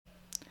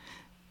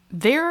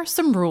There are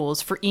some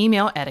rules for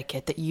email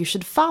etiquette that you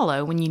should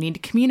follow when you need to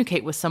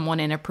communicate with someone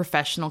in a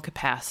professional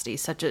capacity,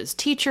 such as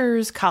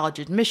teachers, college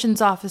admissions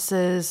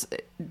offices,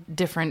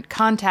 different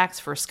contacts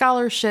for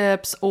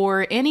scholarships,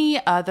 or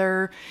any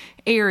other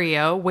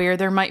area where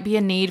there might be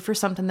a need for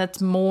something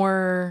that's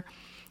more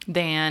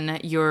than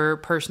your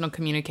personal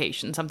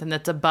communication, something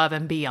that's above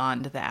and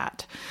beyond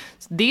that.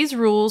 These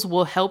rules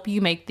will help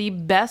you make the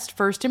best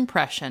first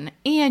impression,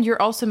 and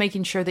you're also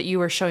making sure that you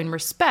are showing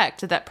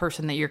respect to that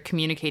person that you're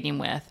communicating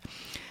with.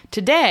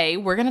 Today,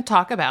 we're going to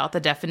talk about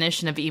the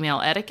definition of email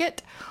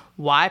etiquette,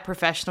 why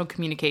professional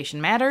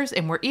communication matters,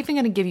 and we're even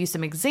going to give you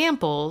some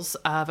examples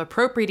of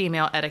appropriate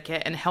email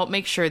etiquette and help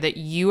make sure that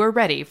you are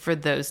ready for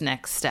those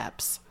next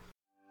steps.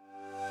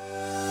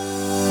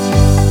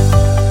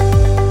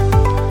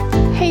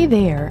 Hey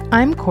there,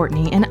 I'm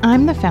Courtney, and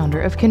I'm the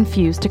founder of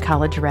Confused to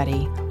College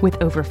Ready.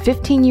 With over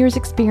 15 years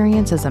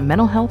experience as a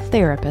mental health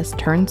therapist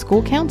turned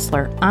school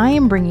counselor, I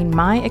am bringing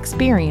my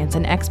experience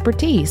and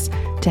expertise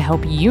to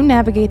help you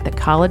navigate the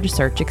college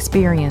search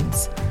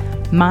experience.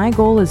 My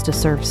goal is to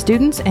serve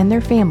students and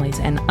their families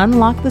and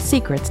unlock the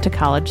secrets to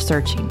college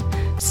searching.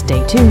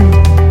 Stay tuned.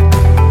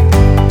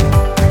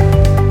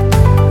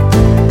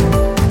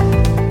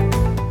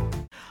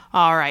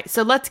 All right,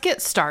 so let's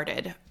get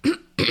started.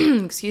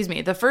 Excuse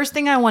me. The first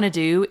thing I want to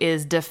do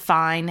is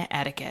define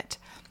etiquette.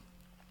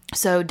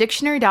 So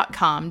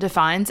dictionary.com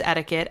defines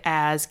etiquette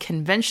as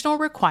conventional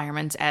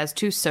requirements as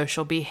to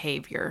social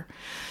behavior.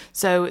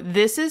 So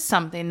this is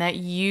something that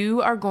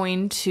you are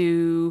going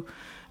to,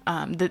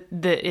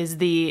 that is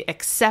the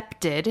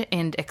accepted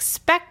and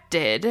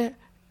expected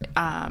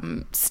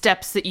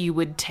steps that you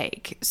would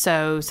take.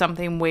 So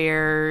something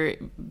where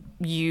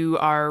you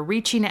are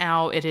reaching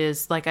out, it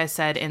is, like I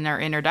said in our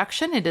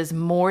introduction, it is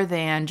more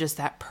than just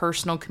that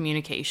personal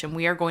communication.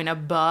 We are going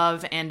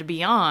above and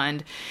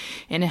beyond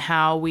in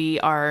how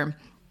we are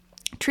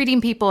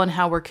treating people and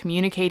how we're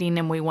communicating,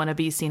 and we want to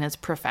be seen as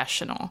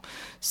professional.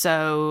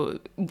 So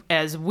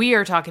as we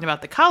are talking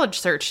about the college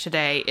search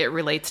today, it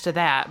relates to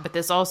that, but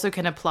this also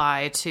can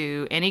apply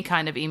to any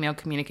kind of email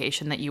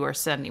communication that you are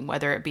sending,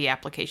 whether it be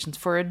applications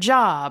for a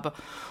job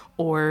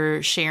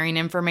or sharing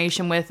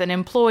information with an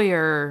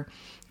employer,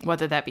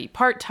 whether that be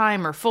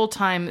part-time or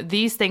full-time.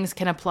 These things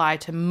can apply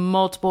to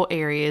multiple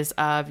areas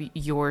of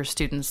your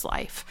student's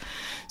life.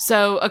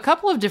 So a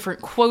couple of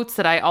different quotes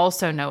that I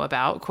also know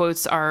about.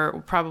 Quotes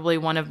are probably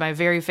one of my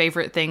very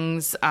favorite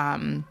things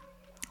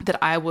that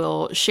I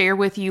will share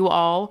with you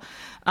all.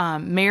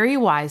 Mary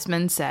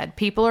Wiseman said,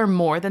 "People are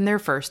more than their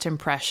first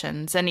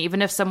impressions. And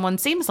even if someone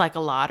seems like a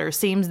lot or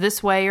seems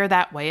this way or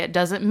that way, it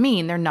doesn't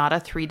mean they're not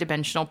a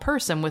three-dimensional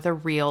person with a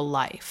real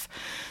life."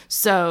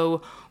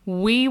 So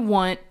we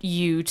want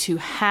you to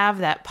have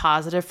that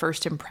positive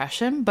first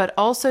impression, but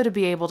also to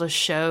be able to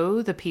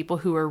show the people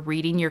who are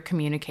reading your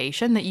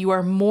communication that you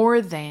are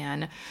more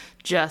than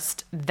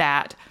just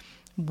that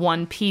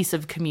one piece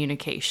of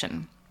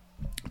communication.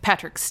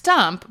 Patrick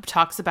Stump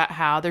talks about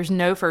how there's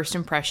no first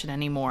impression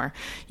anymore.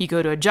 You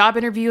go to a job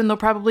interview and they'll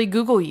probably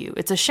Google you.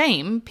 It's a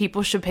shame.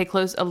 People should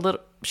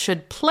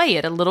play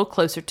it a little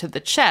closer to the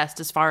chest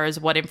as far as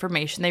what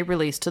information they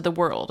release to the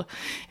world.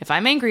 If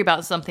I'm angry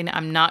about something,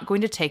 I'm not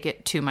going to take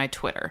it to my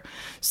Twitter.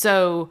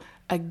 So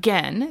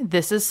again,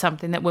 this is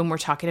something that when we're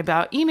talking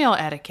about email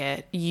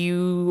etiquette,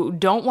 you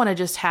don't want to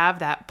just have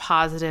that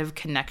positive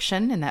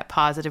connection and that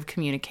positive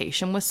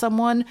communication with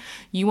someone.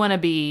 You want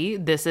to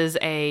this is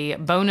a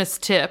bonus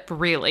tip,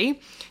 really.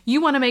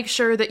 You want to make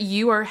sure that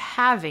you are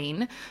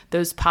having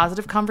those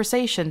positive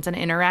conversations and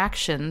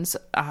interactions,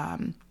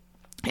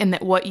 and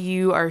that what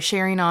you are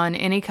sharing on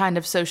any kind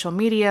of social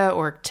media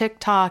or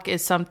TikTok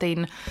is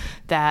something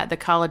that the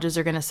colleges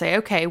are going to say,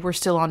 okay, we're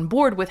still on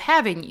board with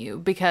having you,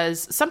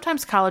 because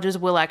sometimes colleges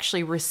will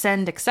actually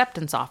rescind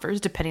acceptance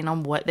offers depending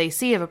on what they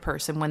see of a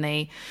person when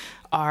they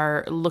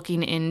are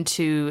looking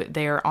into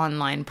their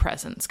online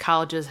presence.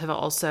 Colleges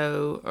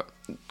will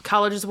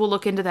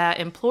look into that.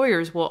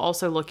 Employers will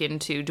also look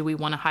into, do we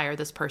want to hire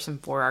this person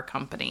for our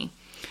company?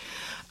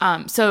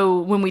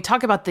 So when we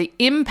talk about the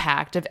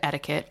impact of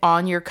etiquette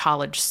on your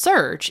college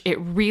search, it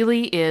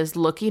really is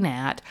looking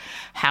at,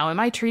 how am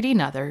I treating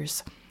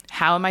others?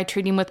 How am I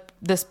treating with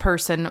this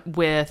person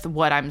with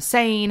what I'm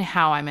saying,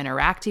 how I'm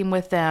interacting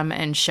with them,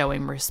 and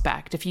showing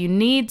respect. If you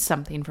need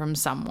something from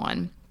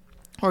someone,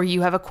 or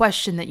you have a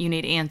question that you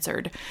need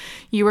answered,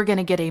 you are going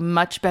to get a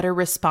much better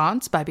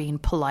response by being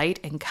polite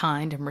and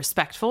kind and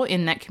respectful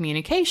in that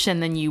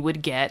communication than you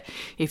would get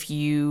if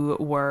you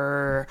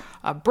were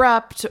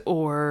abrupt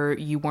or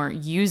you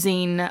weren't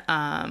using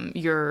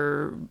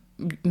your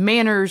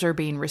manners or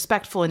being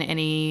respectful in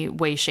any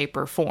way, shape,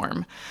 or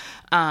form.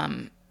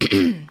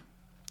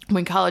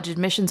 When college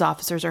admissions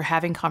officers are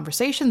having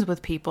conversations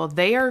with people,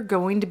 they are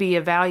going to be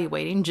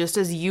evaluating, just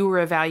as you were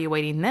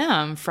evaluating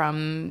them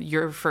from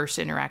your first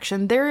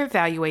interaction, they're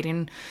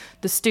evaluating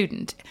the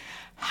student.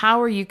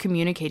 How are you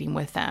communicating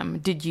with them?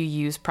 Did you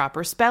use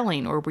proper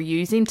spelling, or were you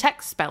using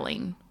text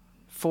spelling?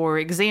 For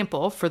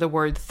example, for the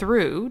word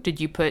through,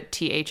 did you put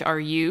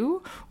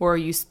THRU, or are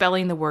you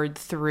spelling the word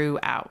through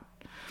out?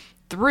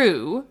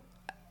 Through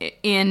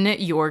in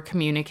your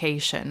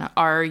communication.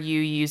 Are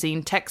you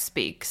using text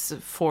speaks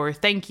for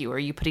thank you? Are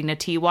you putting a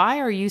TY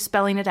or are you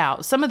spelling it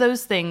out? Some of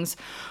those things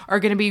are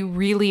going to be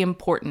really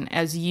important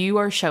as you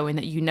are showing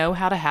that you know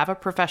how to have a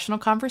professional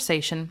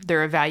conversation.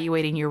 They're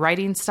evaluating your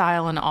writing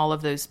style and all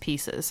of those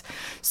pieces.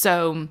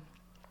 So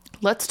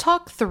let's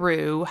talk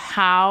through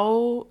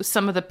how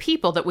some of the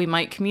people that we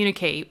might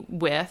communicate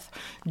with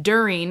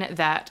during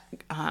that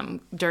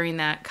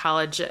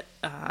college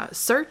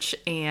search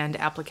and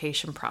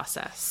application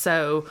process.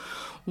 So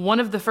one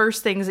of the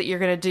first things that you're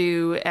going to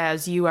do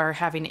as you are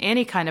having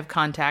any kind of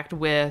contact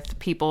with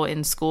people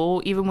in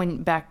school, even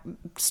when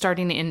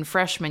starting in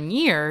freshman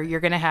year, you're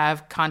going to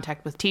have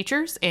contact with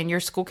teachers and your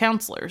school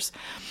counselors.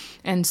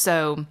 And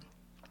so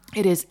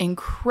it is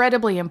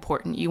incredibly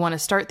important. You want to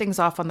start things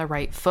off on the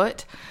right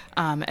foot.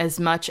 As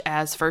much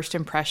as first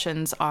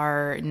impressions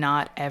are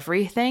not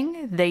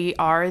everything, they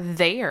are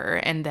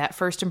there. And that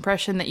first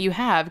impression that you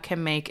have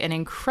can make an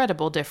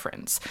incredible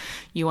difference.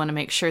 You want to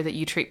make sure that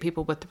you treat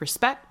people with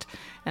respect.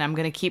 And I'm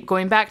going to keep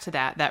going back to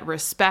that. That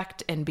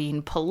respect and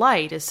being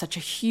polite is such a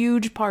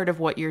huge part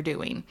of what you're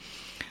doing.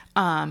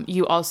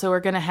 You also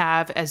are going to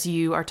have, as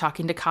you are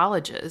talking to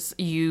colleges,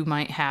 you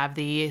might have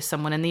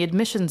someone in the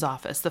admissions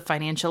office, the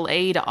financial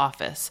aid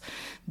office.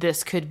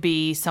 This could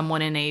be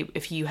someone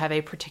if you have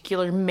a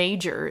particular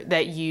major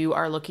that you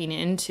are looking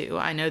into.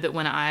 I know that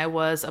when I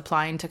was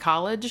applying to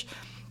college,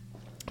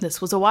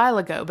 this was a while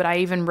ago, but I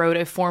even wrote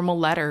a formal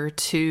letter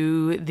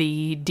to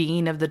the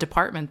dean of the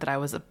department that I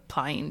was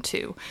applying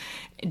to,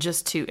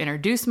 just to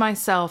introduce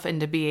myself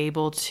and to be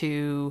able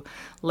to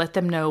let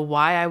them know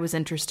why I was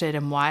interested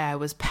and why I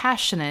was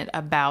passionate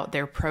about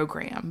their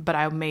program. But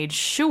I made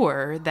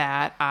sure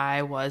that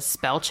I was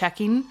spell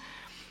checking.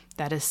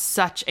 That is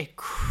such a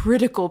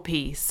critical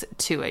piece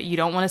to it. You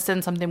don't want to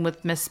send something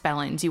with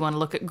misspellings. You want to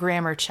look at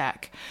grammar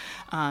check.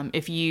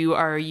 If you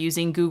are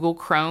using Google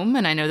Chrome,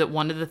 and I know that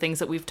one of the things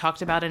that we've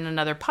talked about in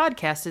another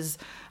podcast is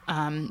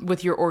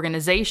with your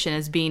organization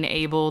is being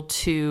able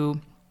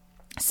to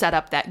set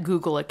up that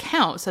Google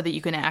account so that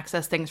you can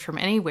access things from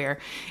anywhere.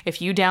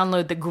 If you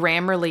download the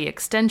Grammarly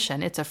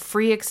extension, it's a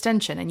free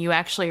extension, and you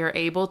actually are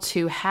able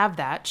to have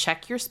that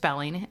check your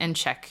spelling and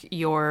check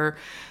your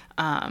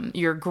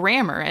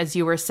grammar as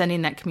you are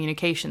sending that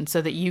communication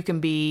so that you can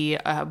be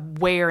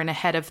aware and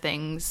ahead of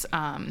things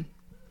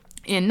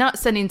in not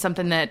sending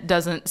something that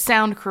doesn't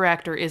sound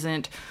correct or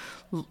isn't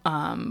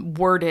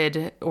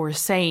worded or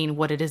saying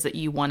what it is that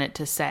you want it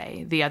to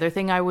say. The other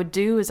thing I would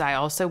do is I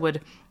also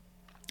would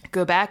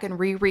go back and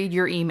reread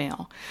your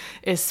email,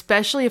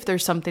 especially if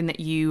there's something that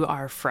you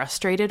are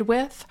frustrated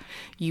with.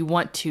 You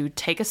want to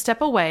take a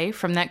step away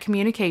from that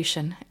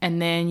communication,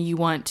 and then you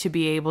want to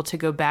be able to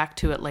go back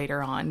to it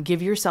later on.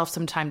 Give yourself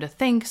some time to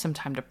think, some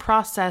time to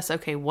process.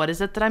 Okay, what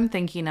is it that I'm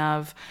thinking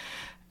of?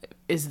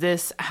 Is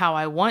this how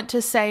I want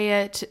to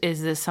say it?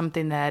 Is this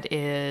something that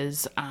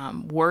is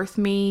worth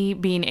me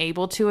being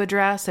able to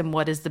address? And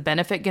what is the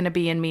benefit going to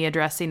be in me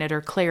addressing it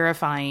or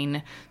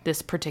clarifying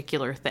this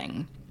particular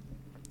thing?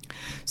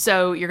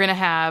 So you're going to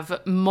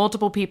have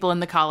multiple people in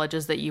the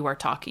colleges that you are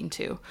talking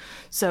to.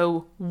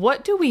 So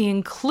what do we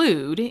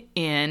include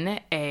in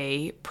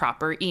a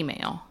proper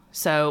email?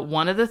 So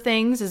one of the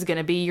things is going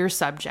to be your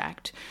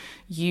subject.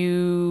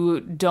 You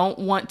don't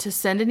want to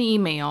send an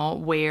email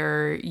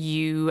where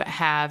you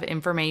have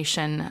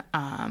information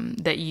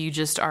that you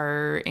just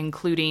are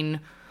including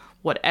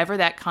whatever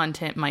that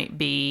content might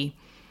be,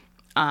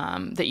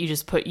 that you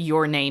just put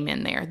your name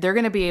in there. They're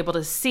going to be able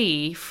to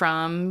see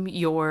from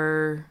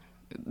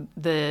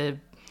the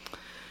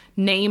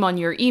name on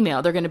your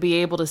email, they're going to be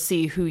able to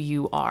see who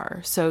you are.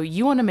 So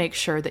you want to make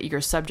sure that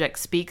your subject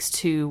speaks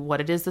to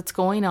what it is that's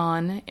going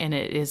on and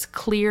it is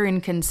clear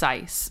and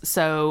concise.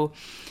 So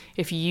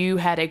if you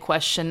had a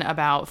question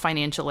about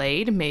financial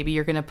aid, maybe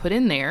you're going to put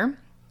in there,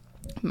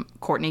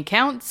 Courtney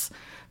Counts,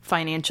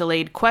 financial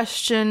aid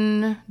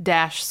question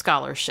 -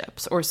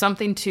 scholarships, or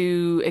something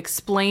to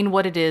explain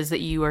what it is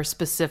that you are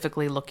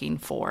specifically looking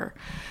for.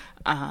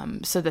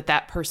 So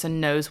that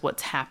person knows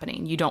what's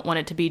happening. You don't want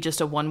it to be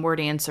just a one-word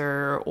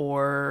answer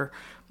or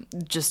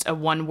just a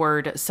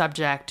one-word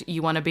subject.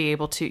 You want to be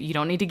able to, you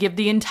don't need to give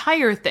the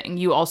entire thing.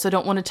 You also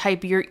don't want to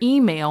type your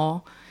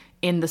email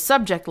in the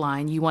subject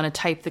line. You want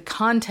to type the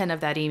content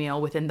of that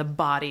email within the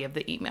body of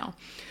the email.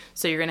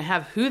 So you're going to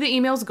have who the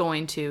email is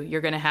going to.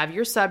 You're going to have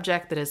your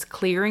subject that is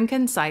clear and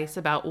concise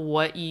about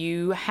what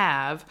you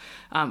have,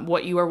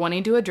 what you are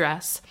wanting to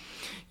address.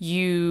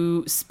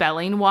 You,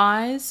 spelling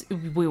wise,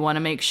 we want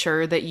to make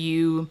sure that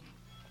you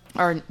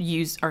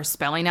are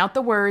spelling out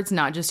the words,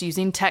 not just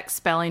using text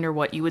spelling or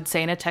what you would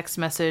say in a text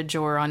message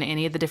or on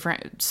any of the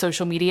different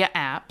social media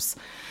apps.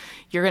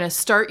 You're going to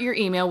start your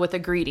email with a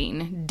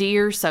greeting,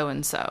 "Dear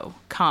so-and-so,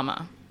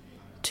 comma,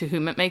 to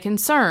whom it may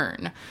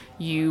concern."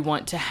 You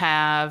want to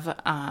have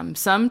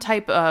some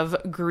type of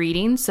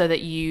greeting so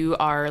that you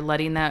are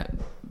letting that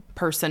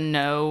person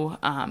know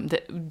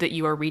that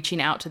you are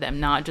reaching out to them,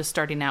 not just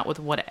starting out with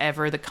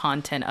whatever the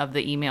content of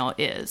the email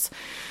is.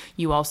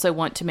 You also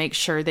want to make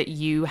sure that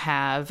you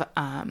have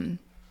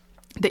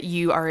that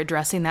you are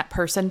addressing that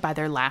person by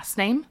their last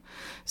name.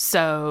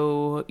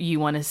 So you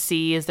want to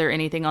see, is there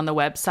anything on the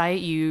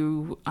website?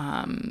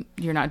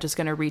 You're not just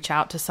going to reach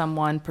out to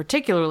someone,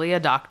 particularly a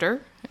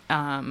doctor,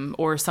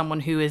 or someone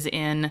who is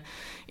in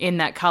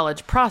that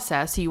college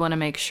process. You want to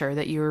make sure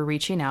that you're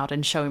reaching out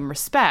and showing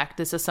respect.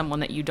 This is someone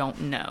that you don't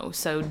know.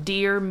 So,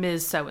 dear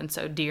Ms.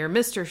 So-and-so, dear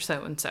Mr.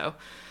 So-and-so.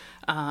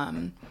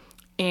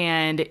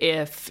 And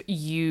if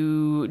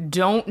you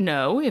don't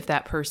know if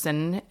that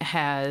person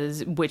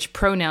has which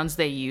pronouns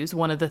they use,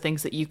 one of the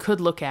things that you could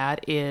look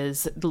at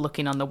is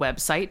looking on the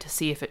website to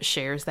see if it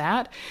shares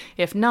that.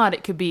 If not,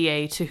 it could be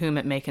a to whom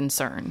it may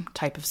concern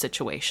type of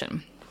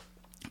situation.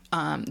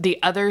 The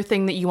other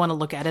thing that you want to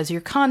look at as your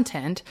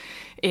content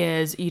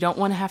is you don't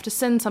want to have to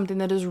send something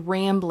that is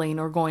rambling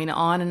or going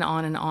on and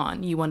on and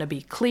on. You want to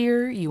be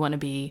clear, you want to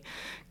be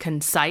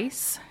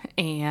concise,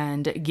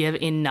 and give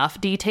enough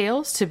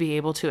details to be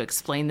able to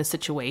explain the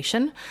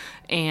situation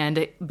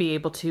and be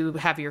able to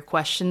have your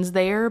questions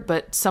there.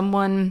 But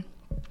someone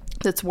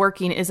that's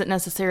working isn't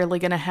necessarily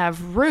going to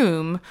have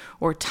room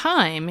or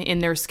time in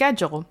their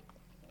schedule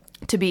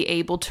to be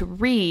able to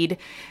read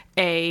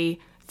a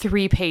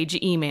 3-page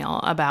email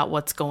about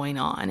what's going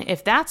on.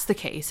 If that's the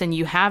case and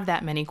you have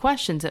that many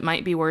questions, it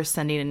might be worth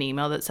sending an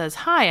email that says,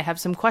 hi, I have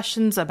some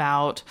questions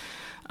about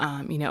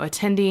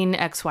attending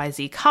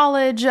XYZ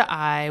college.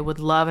 I would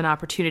love an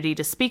opportunity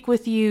to speak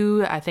with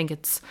you. I think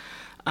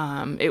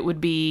it would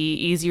be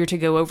easier to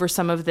go over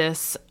some of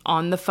this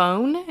on the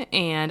phone,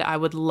 and I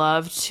would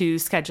love to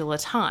schedule a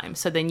time.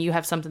 So then you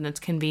have something that's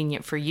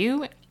convenient for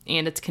you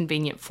and it's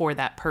convenient for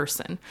that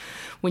person.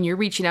 When you're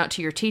reaching out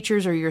to your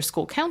teachers or your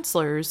school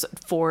counselors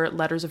for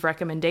letters of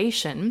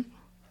recommendation,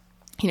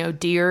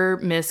 dear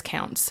Ms.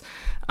 Counts,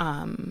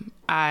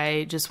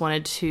 I just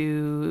wanted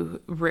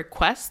to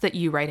request that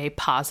you write a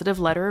positive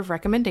letter of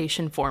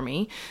recommendation for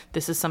me.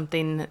 This is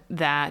something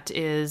that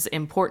is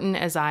important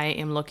as I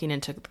am looking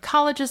into the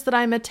colleges that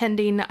I'm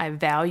attending. I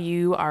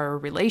value our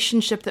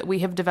relationship that we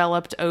have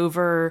developed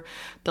over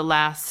the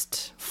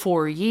last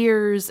 4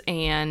 years,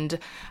 and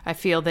I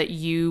feel that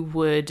you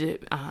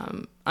would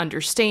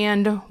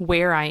understand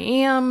where I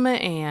am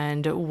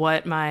and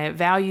what my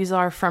values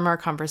are from our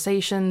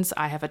conversations.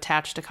 I have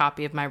attached a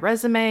copy of my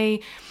resume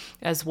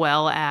as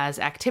well as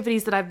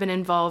activities that I've been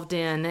involved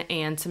in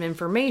and some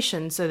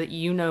information so that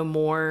you know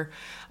more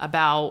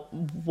about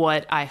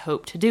what I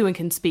hope to do and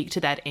can speak to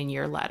that in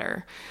your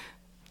letter.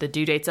 The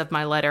due dates of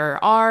my letter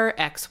are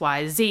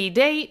XYZ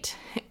date,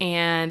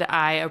 and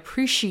I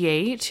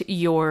appreciate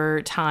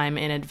your time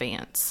in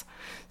advance.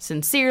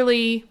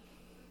 Sincerely,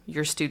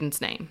 your student's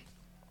name.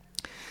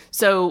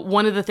 So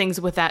one of the things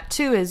with that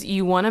too is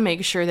you want to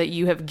make sure that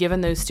you have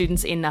given those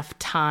students enough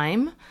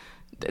time,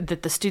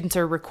 that the students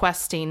are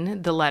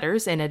requesting the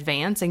letters in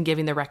advance and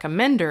giving the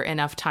recommender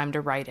enough time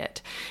to write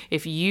it.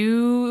 If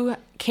you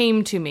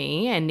came to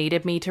me and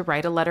needed me to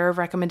write a letter of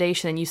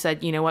recommendation and you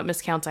said, you know what,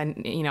 Ms. Counts,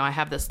 I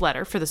have this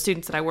letter for the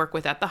students that I work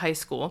with at the high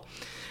school.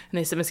 And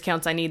they said, Ms.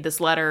 Counts, I need this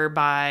letter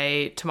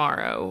by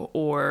tomorrow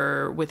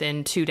or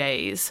within 2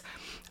 days.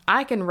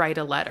 I can write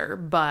a letter,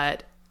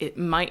 but it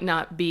might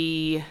not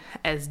be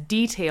as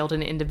detailed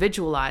and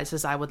individualized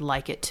as I would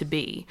like it to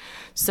be.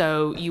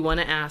 So you want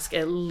to ask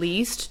at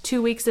least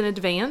 2 weeks in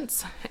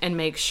advance and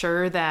make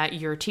sure that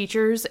your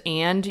teachers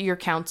and your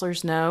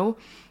counselors know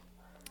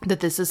that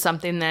this is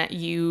something that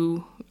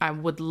I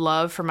would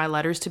love for my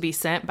letters to be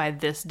sent by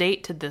this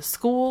date to this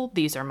school.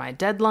 These are my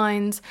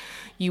deadlines.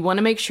 You want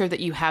to make sure that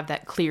you have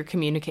that clear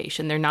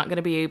communication. They're not going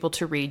to be able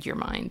to read your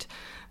mind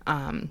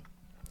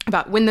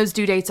about when those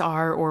due dates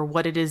are or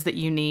what it is that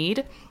you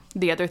need.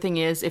 The other thing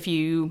is if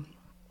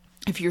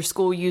your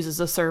school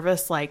uses a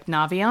service like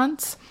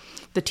Naviance,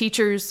 the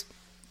teachers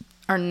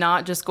are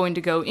not just going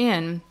to go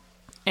in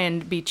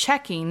and be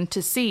checking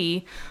to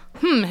see,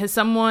 has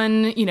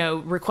someone,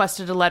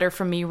 requested a letter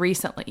from me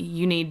recently?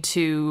 You need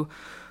to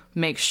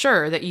make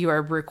sure that you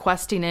are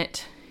requesting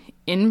it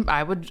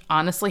I would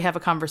honestly have a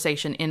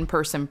conversation in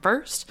person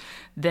first,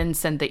 then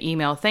send the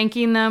email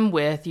thanking them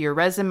with your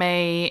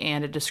resume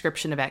and a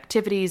description of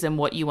activities and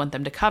what you want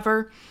them to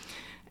cover.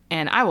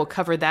 And I will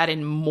cover that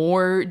in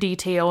more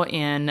detail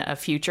in a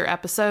future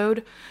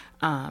episode.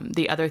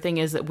 The other thing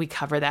is that we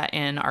cover that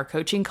in our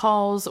coaching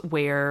calls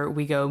where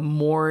we go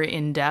more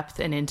in depth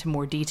and into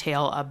more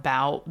detail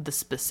about the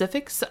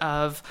specifics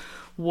of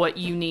what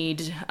you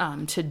need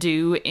to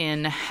do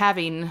in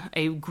having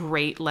a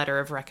great letter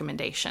of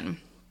recommendation.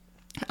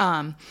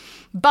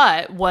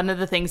 But one of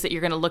the things that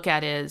you're going to look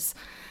at is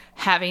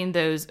having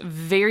those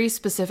very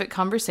specific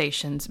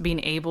conversations,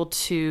 being able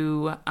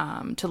to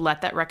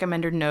let that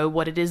recommender know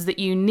what it is that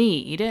you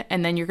need.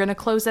 And then you're going to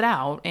close it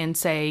out and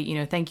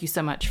say, thank you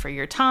so much for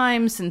your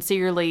time,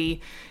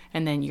 sincerely,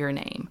 and then your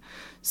name.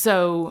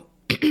 So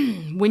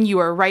when you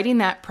are writing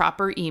that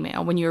proper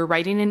email, when you're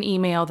writing an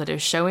email that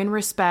is showing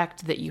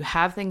respect, that you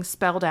have things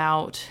spelled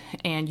out,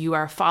 and you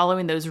are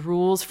following those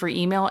rules for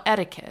email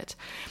etiquette,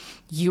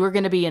 you are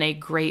going to be in a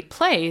great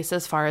place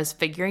as far as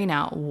figuring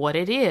out what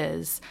it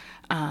is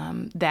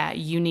that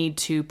you need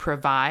to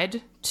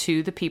provide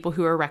to the people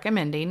who are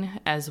recommending,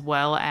 as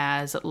well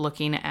as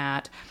looking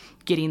at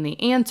getting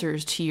the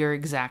answers to your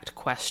exact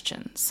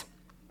questions.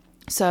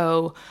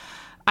 So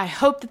I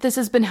hope that this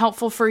has been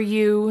helpful for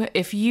you.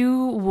 If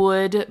you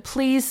would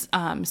please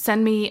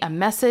send me a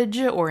message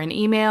or an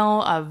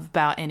email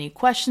about any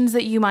questions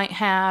that you might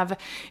have.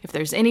 If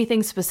there's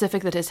anything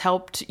specific that has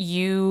helped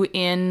you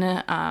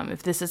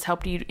if this has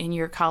helped you in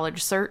your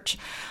college search,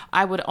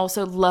 I would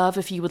also love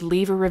if you would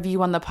leave a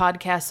review on the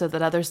podcast so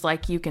that others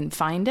like you can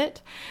find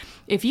it.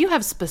 If you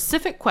have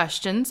specific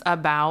questions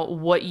about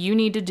what you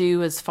need to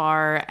do as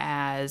far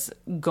as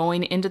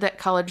going into that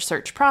college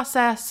search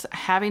process,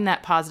 having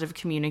that positive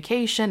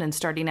communication and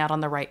starting out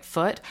on the right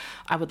foot,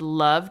 I would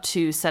love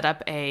to set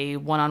up a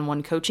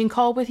one-on-one coaching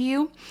call with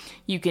you.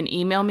 You can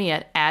email me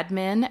at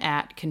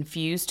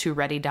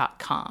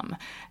admin@confusedtoready.com.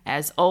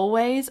 As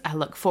always, I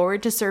look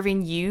forward to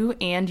serving you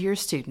and your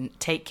student.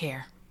 Take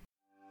care.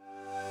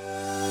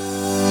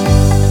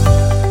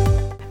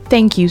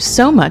 Thank you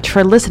so much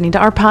for listening to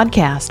our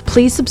podcast.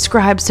 Please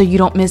subscribe so you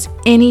don't miss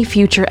any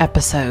future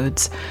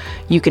episodes.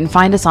 You can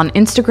find us on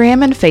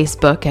Instagram and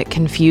Facebook at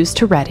Confused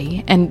to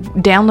Ready, and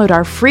download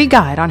our free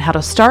guide on how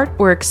to start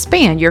or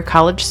expand your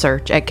college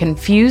search at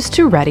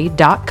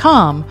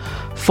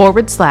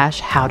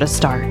confusedtoready.com/how to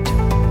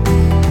start.